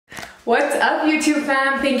What's up, YouTube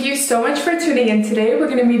fam? Thank you so much for tuning in today. We're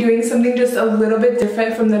going to be doing something just a little bit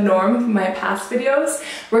different from the norm from my past videos.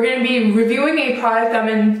 We're going to be reviewing a product I'm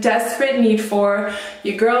in desperate need for.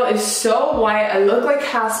 Your girl is so white. I look like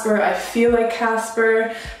Casper. I feel like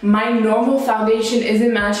Casper. My normal foundation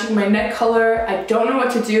isn't matching my neck color. I don't know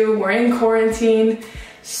what to do. We're in quarantine.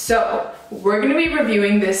 So we're going to be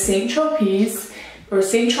reviewing this St. Tropez. Or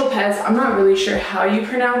St. Tropez, I'm not really sure how you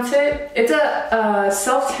pronounce it. It's a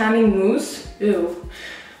self-tanning mousse. Ew.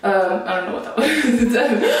 I don't know what that was. It's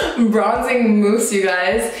a bronzing mousse, you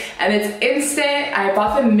guys. And it's instant. I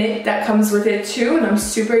bought the mitt that comes with it too, and I'm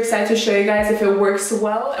super excited to show you guys if it works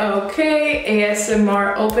well. Okay,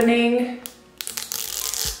 ASMR opening.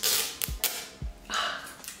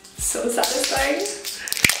 So satisfying.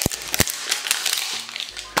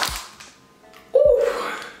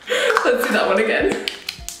 Let's do that one again.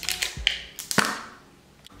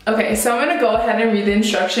 Okay, so I'm gonna go ahead and read the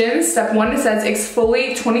instructions. Step 1, it says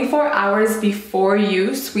exfoliate 24 hours before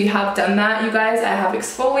use. We have done that, you guys. I have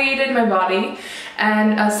exfoliated my body.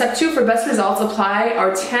 And step 2, for best results, apply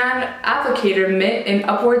our tan applicator mitt in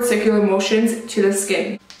upward circular motions to the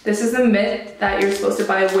skin. This is the mitt that you're supposed to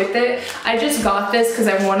buy with it. I just got this because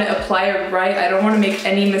I want to apply it right. I don't want to make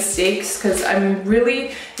any mistakes because I'm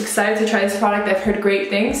really excited to try this product. I've heard great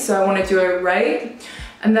things, so I want to do it right.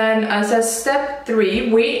 And then it says step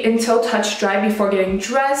 3, wait until touch dry before getting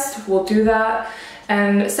dressed. We'll do that.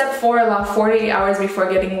 And step 4, allow 48 hours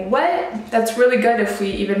before getting wet. That's really good if we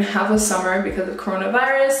even have a summer because of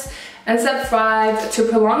coronavirus. And step 5, to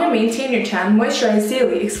prolong and maintain your tan, moisturize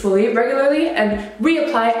daily, exfoliate regularly, and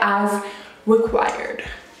reapply as required.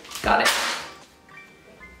 Got it.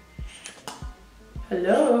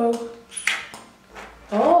 Hello.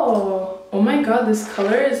 Oh my god, this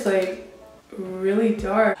color is like really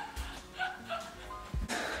dark.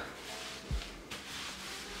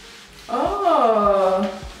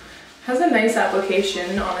 Oh, has a nice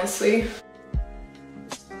application, honestly.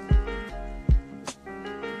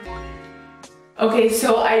 Okay,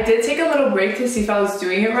 so I did take a little break to see if I was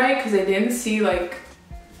doing it right because I didn't see like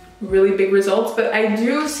really big results, but I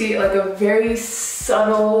do see like a very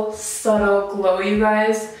subtle glow, you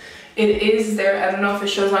guys. It is there. I don't know if it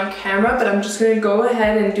shows on camera, but I'm just gonna go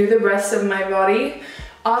ahead and do the rest of my body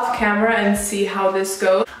off camera and see how this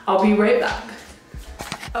goes. I'll be right back.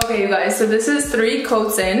 Okay, you guys, so this is 3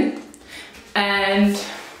 coats in, and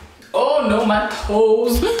oh no, my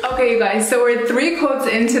toes. Okay, you guys, so we're 3 coats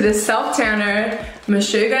into this self tanner. I'm gonna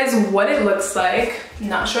show you guys what it looks like. I'm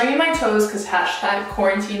not showing you my toes because hashtag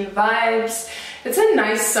quarantine vibes. It's a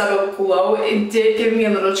nice subtle glow. It did give me a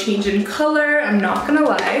little change in color, I'm not gonna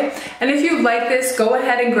lie. And if you like this, go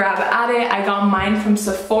ahead and grab at it. I got mine from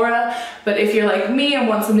Sephora, but if you're like me and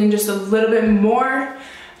want something just a little bit more,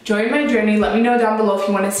 join my journey. Let me know down below if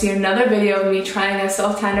you want to see another video of me trying a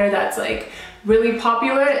self tanner that's like really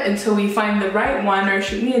popular until we find the right one, or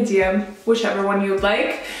shoot me a DM, whichever one you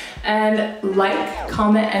like. And like,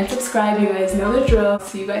 comment, and subscribe. You guys know the drill.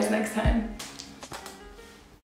 See you guys next time.